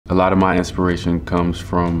A lot of my inspiration comes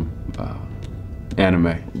from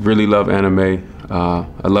anime. Really love anime.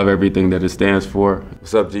 I love everything that it stands for.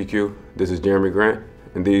 What's up, GQ? This is Jeremy Grant,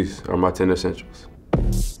 and these are my 10 essentials.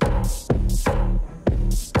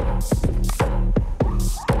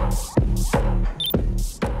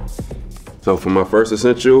 So for my first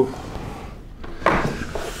essential,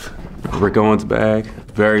 Rick Owens bag.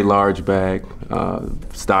 Very large bag,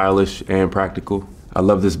 stylish and practical. I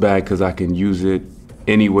love this bag because I can use it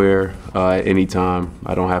anywhere, at any time.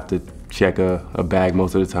 I don't have to check a bag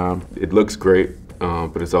most of the time. It looks great,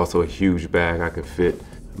 but it's also a huge bag. I can fit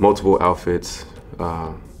multiple outfits.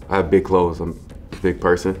 I have big clothes. I'm a big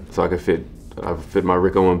person, so I fit my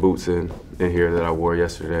Rick Owens boots in here that I wore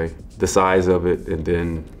yesterday. The size of it and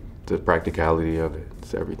then the practicality of it,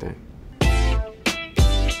 it's everything.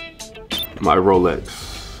 My Rolex.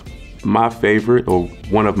 My favorite, or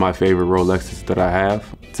one of my favorite Rolexes that I have,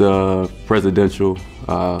 it's a Presidential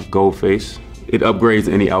gold face. It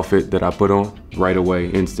upgrades any outfit that I put on right away,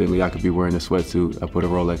 instantly. I could be wearing a sweatsuit, I put a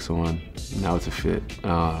Rolex on, now it's a fit.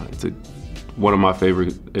 It's one of my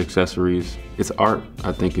favorite accessories. It's art,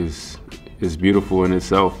 I think is beautiful in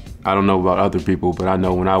itself. I don't know about other people, but I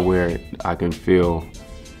know when I wear it, I can feel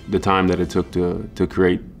the time that it took to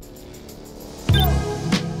create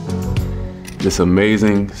this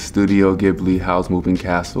amazing Studio Ghibli House Moving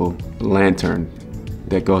Castle lantern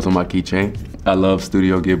that goes on my keychain. I love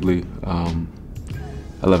Studio Ghibli.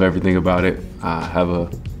 I love everything about it. I have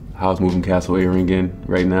a House Moving Castle earring in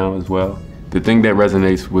right now as well. The thing that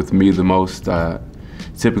resonates with me the most,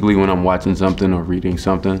 typically when I'm watching something or reading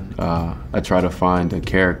something, I try to find a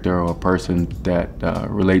character or a person that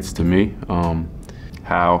relates to me.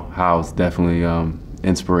 How's definitely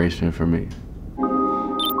inspiration for me.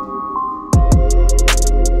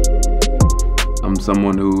 I'm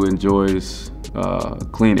someone who enjoys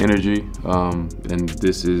clean energy, and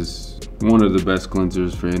this is one of the best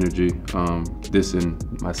cleansers for energy. This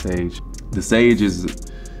and my sage. The sage is,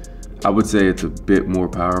 I would say it's a bit more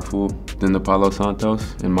powerful than the Palo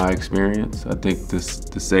Santos in my experience. I think the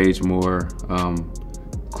sage more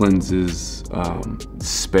cleanses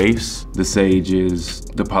space. The sage is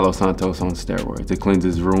the Palo Santos on steroids. It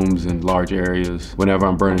cleanses rooms and large areas. Whenever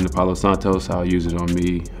I'm burning the Palo Santos, I'll use it on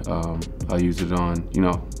me. I'll use it on,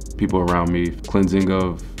 people around me. Cleansing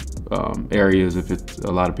of areas if it's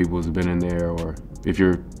a lot of people have been in there, or if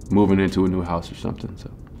you're moving into a new house or something. So.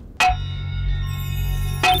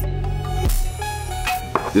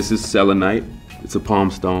 This is selenite. It's a palm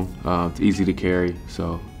stone. It's easy to carry,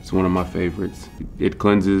 so it's one of my favorites. It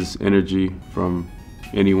cleanses energy from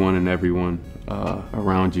anyone and everyone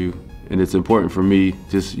around you. And it's important for me,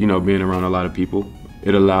 just being around a lot of people.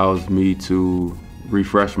 It allows me to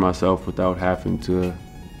refresh myself without having to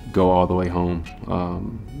go all the way home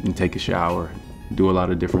and take a shower, do a lot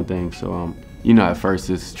of different things. So, at first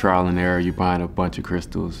it's trial and error. You're buying a bunch of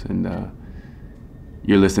crystals and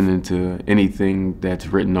you're listening to anything that's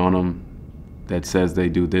written on them that says they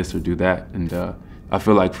do this or do that. And I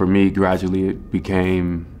feel like for me, gradually it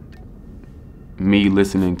became me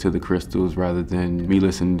listening to the crystals rather than me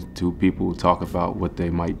listening to people talk about what they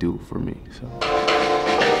might do for me. So.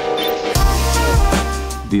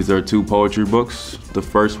 These are 2 poetry books. The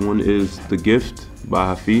first one is The Gift by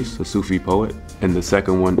Hafiz, a Sufi poet. And the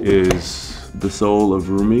second one is The Soul of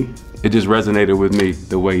Rumi. It just resonated with me,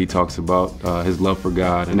 the way he talks about his love for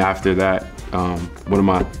God. And after that, one of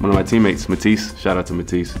my teammates, Matisse, shout out to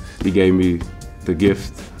Matisse, he gave me The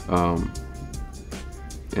Gift,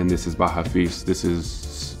 and this is by Hafiz.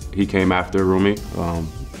 He came after Rumi,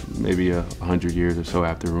 maybe 100 years or so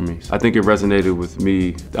after Rumi. I think it resonated with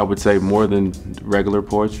me, I would say more than regular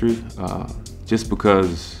poetry, just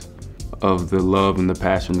because of the love and the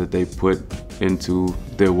passion that they put into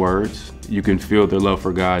their words. You can feel their love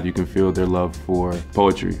for God, you can feel their love for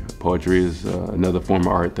poetry. Poetry is another form of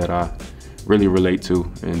art that I really relate to,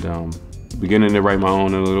 and beginning to write my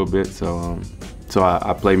own a little bit, so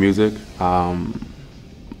I play music.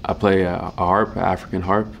 I play a harp, an African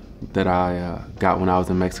harp, that I got when I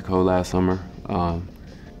was in Mexico last summer.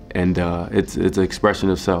 And it's an expression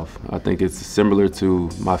of self. I think it's similar to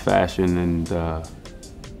my fashion and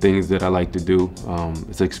things that I like to do.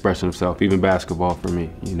 It's an expression of self, even basketball for me,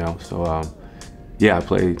 So yeah, I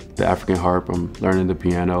play the African harp. I'm learning the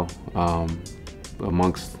piano,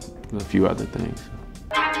 amongst a few other things.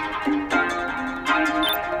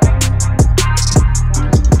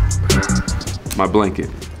 My blanket.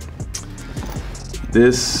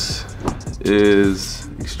 This is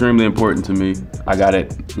extremely important to me. I got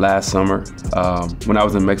it last summer when I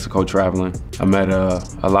was in Mexico traveling. I met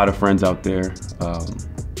a lot of friends out there,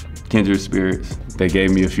 kindred spirits, They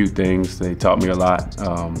gave me a few things. They taught me a lot.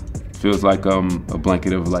 Feels like a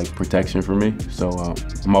blanket of like protection for me. So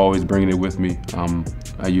I'm always bringing it with me.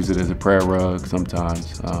 I use it as a prayer rug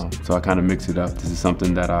sometimes. So I kind of mix it up. This is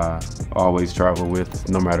something that I always travel with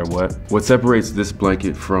no matter what. What separates this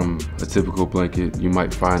blanket from a typical blanket you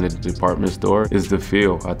might find at the department store is the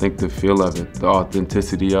feel. I think the feel of it, the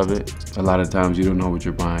authenticity of it. A lot of times you don't know what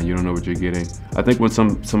you're buying, you don't know what you're getting. I think when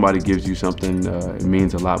somebody gives you something, it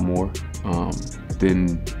means a lot more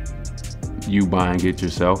than you buying it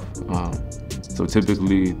yourself. So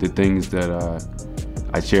typically the things that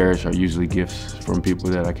I cherish are usually gifts from people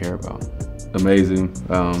that I care about. Amazing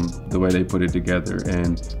the way they put it together.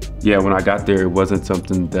 And yeah, when I got there, it wasn't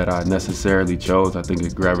something that I necessarily chose. I think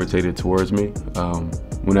it gravitated towards me.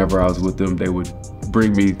 Whenever I was with them, they would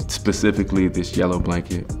bring me specifically this yellow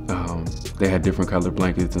blanket. They had different colored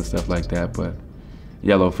blankets and stuff like that, but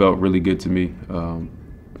yellow felt really good to me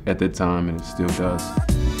at the time, and it still does.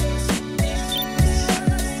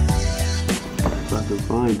 If I can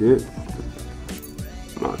find it.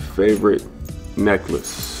 My favorite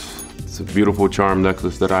necklace. It's a beautiful charm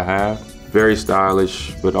necklace that I have. Very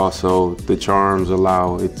stylish, but also the charms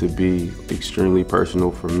allow it to be extremely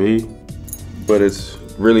personal for me. But it's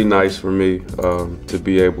really nice for me to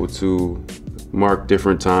be able to mark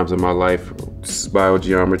different times in my life. It's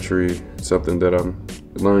biogeometry, something that I'm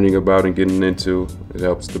learning about and getting into. It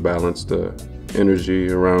helps to balance the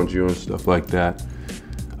energy around you and stuff like that.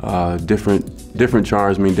 Different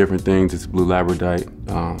charms mean different things. It's blue labradorite,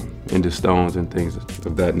 into stones and things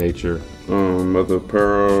of that nature. Mother of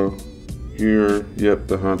pearl here, yep,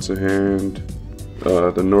 the Hansa hand,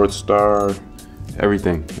 the North Star,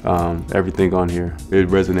 everything on here. It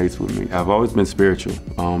resonates with me. I've always been spiritual,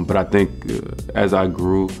 but I think as I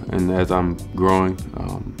grew and as I'm growing,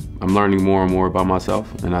 I'm learning more and more about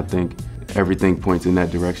myself, and I think everything points in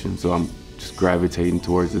that direction. So I'm just gravitating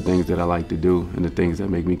towards the things that I like to do and the things that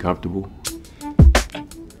make me comfortable.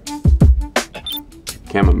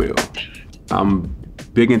 Chamomile. I'm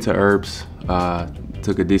big into herbs.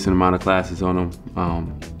 Took a decent amount of classes on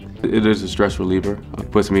them. It is a stress reliever.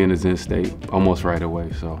 It puts me in a zen state almost right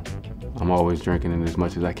away, so I'm always drinking it as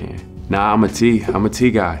much as I can. Now I'm a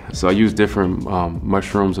tea guy. So I use different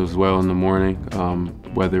mushrooms as well in the morning,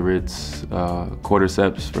 whether it's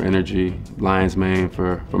cordyceps for energy, lion's mane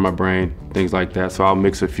for my brain, things like that. So I'll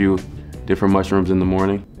mix a few different mushrooms in the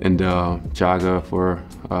morning, and chaga for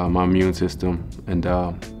my immune system, and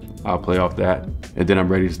I'll play off that. And then I'm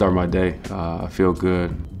ready to start my day. I feel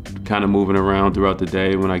good. Kind of moving around throughout the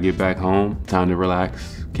day. When I get back home, time to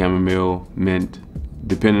relax. Chamomile, mint.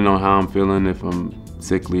 Depending on how I'm feeling, if I'm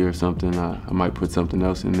sickly or something, I might put something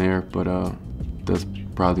else in there, but that's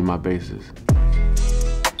probably my basis.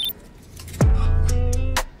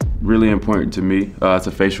 Really important to me, it's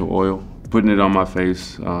a facial oil. Putting it on my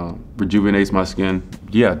face rejuvenates my skin.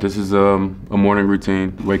 Yeah, this is a morning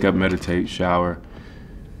routine. Wake up, meditate, shower,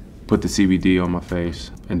 put the CBD on my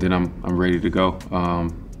face, and then I'm ready to go.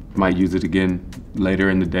 Might use it again later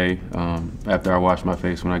in the day after I wash my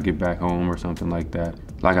face when I get back home or something like that.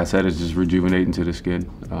 Like I said, it's just rejuvenating to the skin,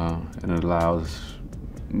 and it allows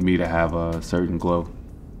me to have a certain glow.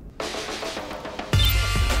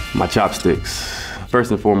 My chopsticks.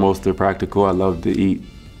 First and foremost, they're practical. I love to eat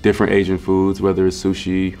different Asian foods, whether it's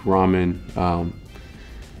sushi, ramen,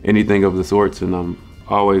 anything of the sorts, and I'm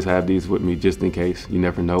always have these with me just in case. You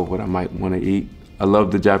never know what I might want to eat. I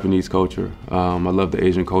love the Japanese culture. I love the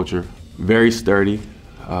Asian culture. Very sturdy.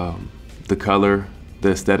 The color,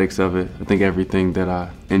 the aesthetics of it. I think everything that I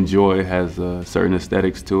enjoy has certain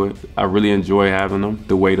aesthetics to it. I really enjoy having them.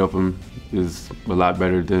 The weight of them is a lot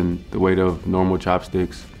better than the weight of normal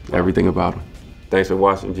chopsticks. Everything about them. Thanks for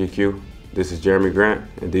watching, GQ. This is Jeremy Grant,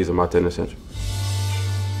 and these are my 10 Essentials.